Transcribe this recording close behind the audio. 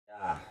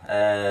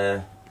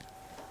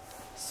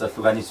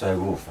sahlukaniswa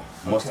ukufa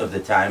most of the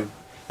time.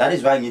 That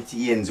is why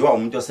ngithi yenziwa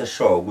umuntu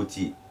oseshow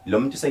ukuthi lo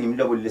muntu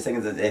sengimlobole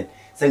sengenza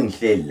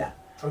sengihleli la.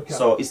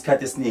 So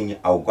isikhathi esiningi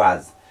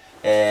awukwazi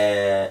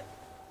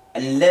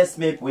unless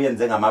maybe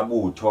uyenze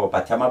ngamabutho,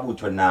 but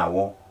amabutho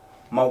nawo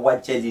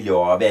mawuwatshelile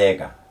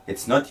wabeka,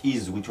 it's not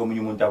easy ukuthi omunye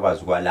umuntu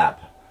akwazi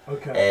ukwalapha.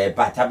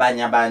 But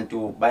abanye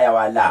abantu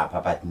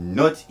bayawalapha, but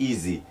not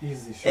easy.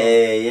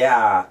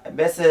 Yeah,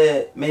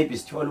 bese maybe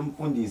sithola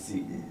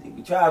umfundisi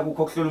kuthiwa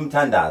akukho kuhlola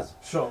umthandazo.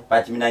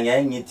 But mina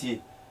ngiyaye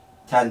ngithi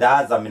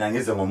thandaza mina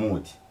ngize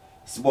ngomuthi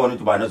sibone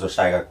ukuthi ubani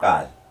ozoshayeka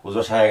kuqala,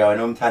 uzoshayeka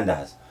wena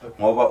umthandazo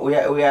ngoba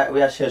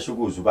uyashesha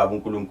ukuza ubaba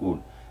uNkulunkulu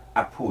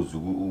aphuze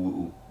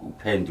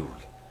uphendule.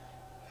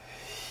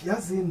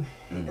 Yazini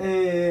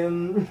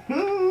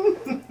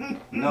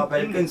no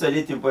but iqiniso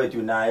lithi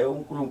mfowethu naye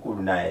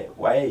uNkulunkulu naye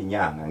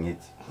wayeyinyanga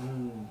ngithi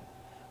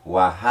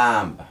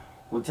wahamba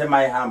uthe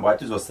mayihamba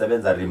wathi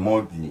uzosebenza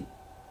remotely.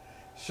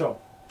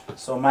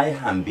 So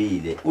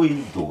mayihambile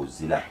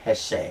uyidlozi la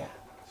phesheya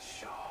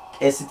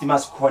esithi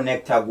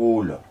masiconnecta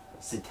kulo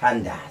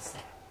sithandaza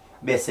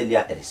bese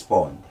liya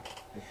respond.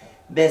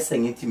 Bese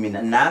ngithi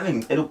mina nami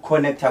ngicela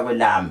ukuconnecta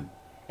kwelami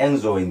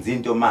engizowenza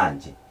into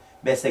manje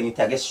bese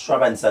ngithi ake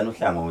sishwabanisa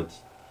nohlangothi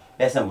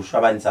bese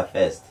ngushwabanisa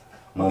first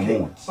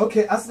ngomuthi.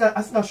 Okay,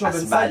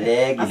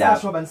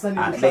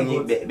 asingashwabanisani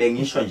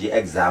bengisho nje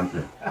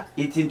example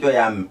ithi into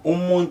yami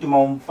umuntu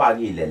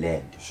mawumfakile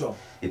lento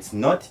it's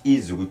not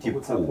easy ukuthi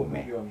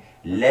iphume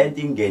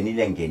lento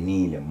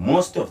ingenile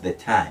most of the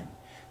time.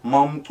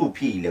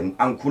 Mawumcuphile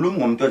angikhulumi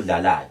ngomuntu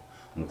odlalayo,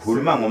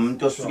 ngikhuluma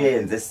ngomuntu osuke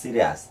yenze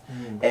serious.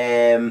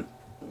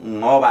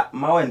 Ngoba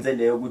mawenze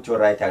leyo ukuthi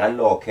alright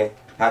akalokhe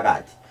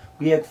phakathi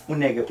kuye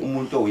kufuneke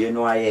umuntu oyena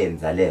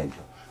owayenza lento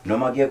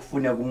noma kuye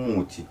kufuneka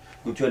umuthi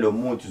kuthiwe lo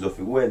muthi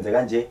uzofika uwenze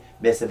kanje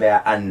bese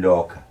beya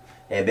unlock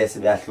bese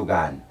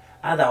beyahlukana.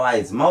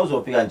 Otherwise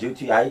mawuzofika nje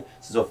uthi hayi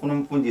sizofuna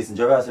umfundisi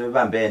njengoba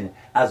sebebambene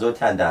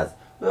azothandaza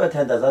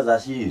uyothandaza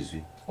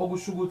azashizwe.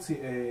 Okusho ukuthi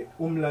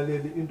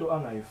umlaleli into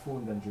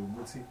angayifunda nje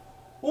ukuthi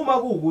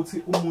uma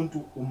kuukuthi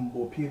umuntu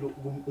umbophile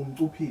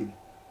umcuphile,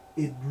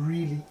 it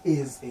really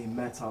is a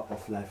matter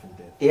of life and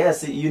death.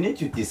 Yes, you need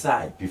to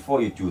decide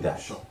before you do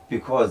that.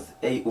 Because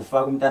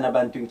ufaka umntana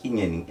abantu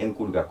inkingeni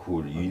enkulu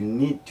kakhulu. You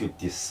need to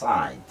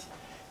decide.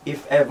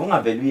 If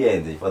ungavele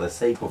uyenze for the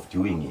sake of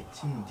doing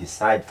it,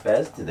 decide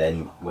first,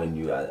 then when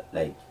you are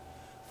like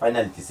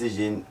final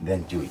decision,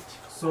 then do it.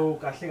 So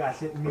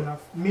kahle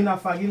mina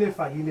fagile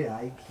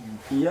hayi khi.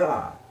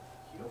 Yeah.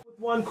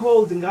 One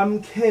called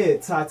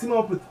Ngamkhetha, team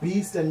up with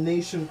Beast and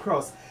Nation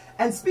Cross.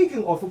 And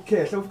speaking of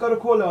Ukhehle, we've got a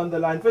caller on the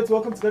line. First,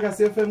 welcome to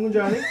Khehlelezi FM,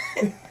 Munjani.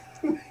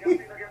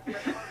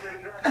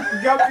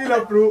 Ngiyapila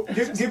bro.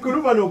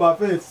 Ngikhuluma noba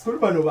first.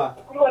 Khuluma noba.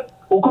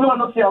 Ukhuluma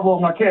no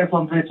Siyabonga Khehlelezi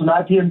mfethu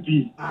la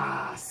PMP.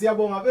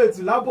 Siyabonga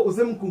bethu lapho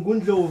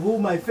usemgungundlovu,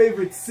 my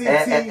favorite city.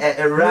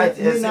 Right.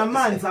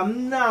 Ninamanzi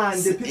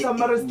amnandi Peter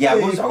Maris.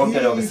 Ngiyakuzwa konke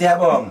lokho.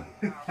 Siyabonga.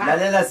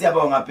 Lalela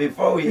Siyabonga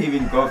before we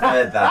even go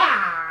further.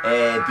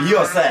 Be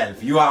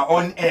yourself. You are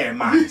on air,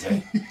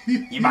 manje.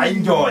 Iba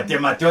indoda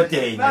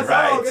emadodeni,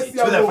 right?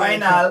 To the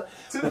final.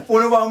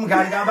 Ufuna uba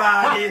umngani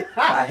kabani?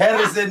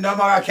 Harrison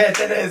noma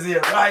kaKhehlelezi.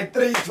 Right,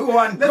 3, 2,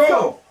 1,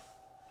 go.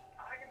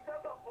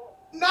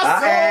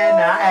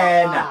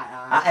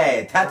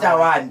 Thatha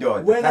one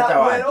ndoda. Thatha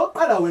one. Wena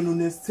oqala wena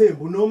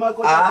unesithembu noma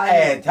kodwa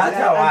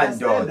thatha one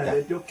ndoda.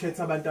 Lento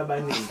yokukhetha abantu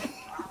abaningi.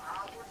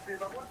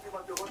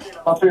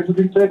 Afethu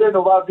ngicela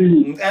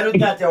nobabili. Ngicela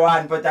uthathe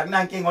one but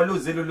akunankinga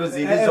oluzile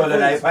izolo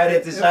la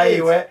iPirates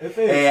ishayiwe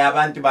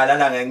abantu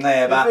balala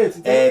ngenxeba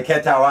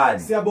khetha one.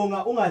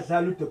 Siyabonga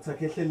ungadlala uDr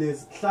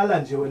Khehlelezi. Hlala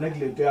nje wena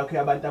kulento yakho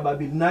yabantu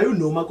ababili nayo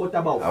noma kodwa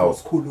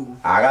abawusikhuluma.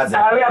 Akaze.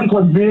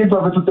 Ayamconvince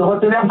bafethu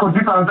uDr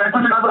yamconvince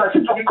ngizayifuna ngabe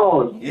asithi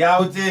umkhono.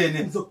 Yeah uthini?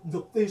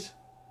 Ngizokucisha.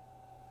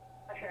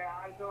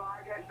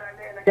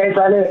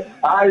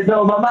 I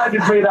know, my mind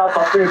is made up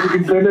of faith. You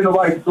can tell me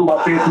nobody to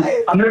my faith.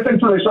 I'm listening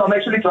to the show. I'm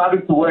actually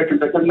driving to work.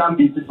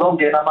 It's wrong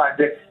game,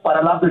 but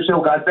I love the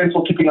show, guys. Thanks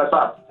for keeping us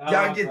up.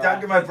 Thank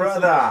you, my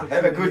brother.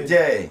 Have a good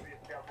day.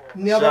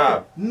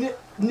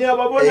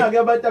 Niyababona ke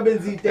abantu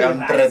abenza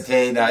itenga.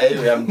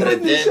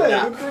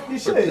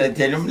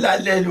 Uyamthreathena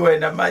umlaleli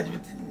wena manje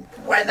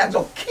wena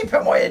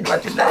kuzokhipha emoyeni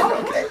wathi nayo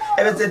okay.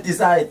 Ebese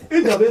decide.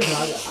 Indaba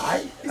ezaka.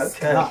 Hayi,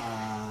 okay.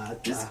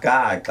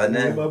 Isigaxa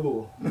ne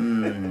babo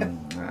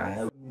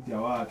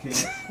media wakhe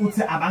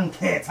uthi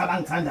abangikhetha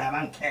abangithanda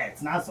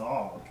abangikhetha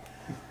nazo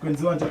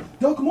kwenziwa njalo.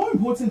 Doc, more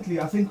importantly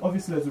I think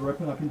obviously as we're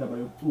wrapping up indaba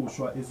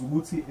yokucushwa is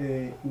ukuthi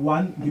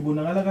 1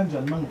 ngibonakala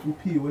kanjani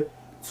mangicuphiwe,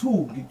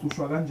 2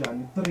 ngicushwa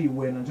kanjani, 3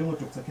 wena njengo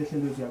Dr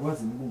Khehlelezi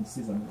uyakwazi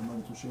ukungisiza noma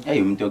ngicushiwe.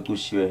 Hey umuntu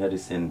ocushiwe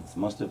Harrison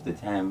most of the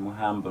time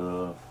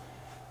humble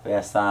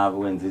uyasaba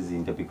wenza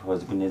izinto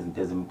because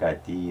kunezinto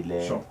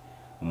ezimgadile.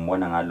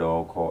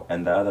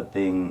 And the other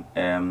thing,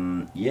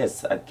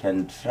 yes, I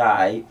can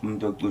try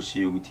and the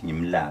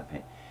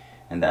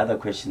other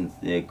question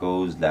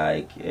goes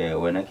like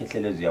when I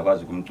Khehlelezi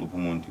uyakwazi ukumcupha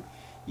umuntu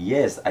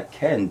yes, I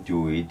can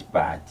do it,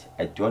 but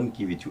I don't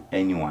give it to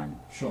anyone.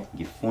 Sure.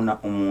 Ngifuna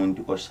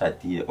umuntu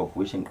oshadile of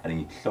which ngiqale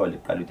ngihlole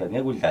qala ukuthi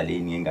ngeke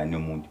udlaleni ngengane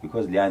yomuntu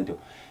because leyanto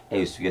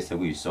eyisuke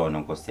sekuyisona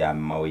Nkosi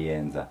yami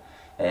mawuyenza.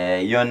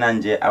 Yona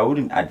nje I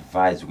wouldn't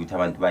advise ukuthi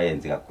abantu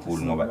bayenze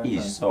kakhulu ngoba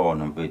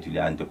iyisono mfethu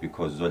leyanto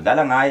because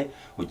uzodlala ngaye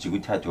ujike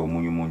uthathe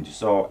omunye umuntu.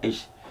 So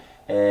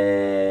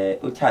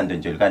uthando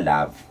nje lika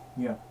love.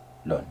 Yeah.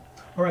 Lona.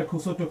 All right, cool.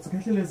 So Dr.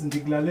 Khehlelezi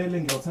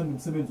ngikulalele ngiyawuthanda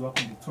umsebenzi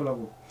wakho ngikuthola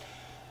ku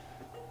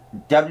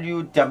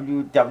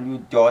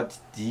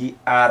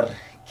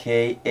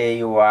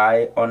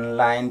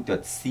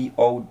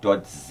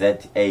www.drkayonline.co.za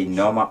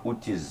noma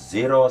uthi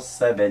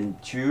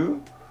 072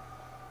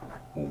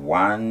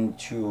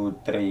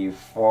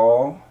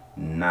 1234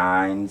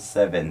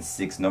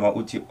 976 noma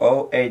uthi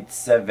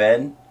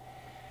 087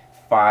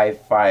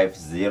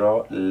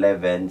 550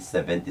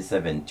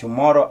 1177.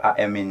 Tomorrow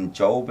I am in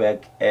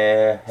Joburg,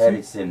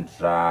 Harrison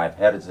Drive,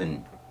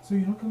 Harrison. So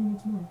you're not coming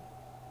tomorrow?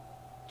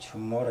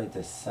 Tomorrow is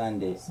a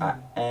Sunday. I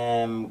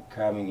am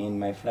coming in.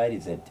 My flight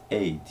is at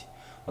 8.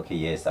 Okay,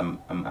 yes, I'm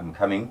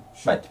coming,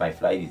 sure. But my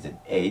flight is at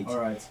 8. All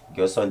right.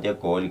 Ngiyosonto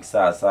eGoli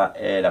kusasa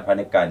lapha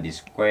eGandhi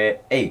Square.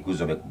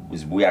 Kuzobe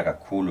kuzibuya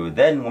kakhulu.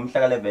 Then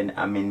ngomhla ka-11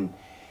 I'm in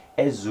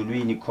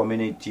Ezulwini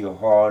Community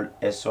Hall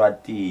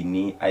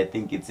eSwatini. I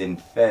think it's in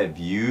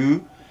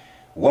Fairview.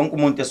 Wonke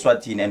umuntu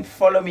eSwatini, and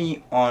follow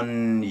me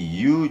on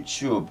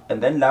YouTube.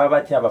 And then laba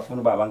bathi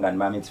abafuna uba abangani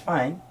bami, it's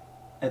fine.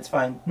 It's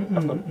fine.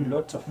 I've got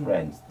lots of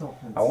friends.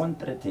 I won't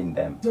threaten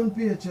them. Don't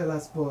be a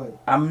jealous boy.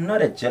 I'm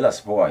not a jealous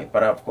boy,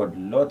 but I've got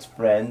lots of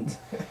friends.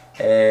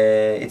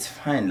 It's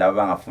fine,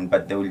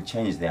 but they will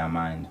change their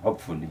mind,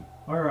 hopefully.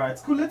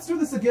 Alright, cool. Let's do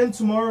this again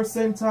tomorrow,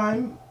 same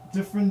time,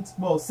 different,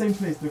 well, same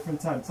place,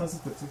 different time.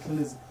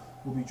 Khehlelezi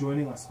will be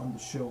joining us on the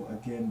show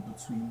again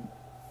between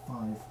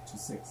 5 to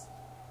 6.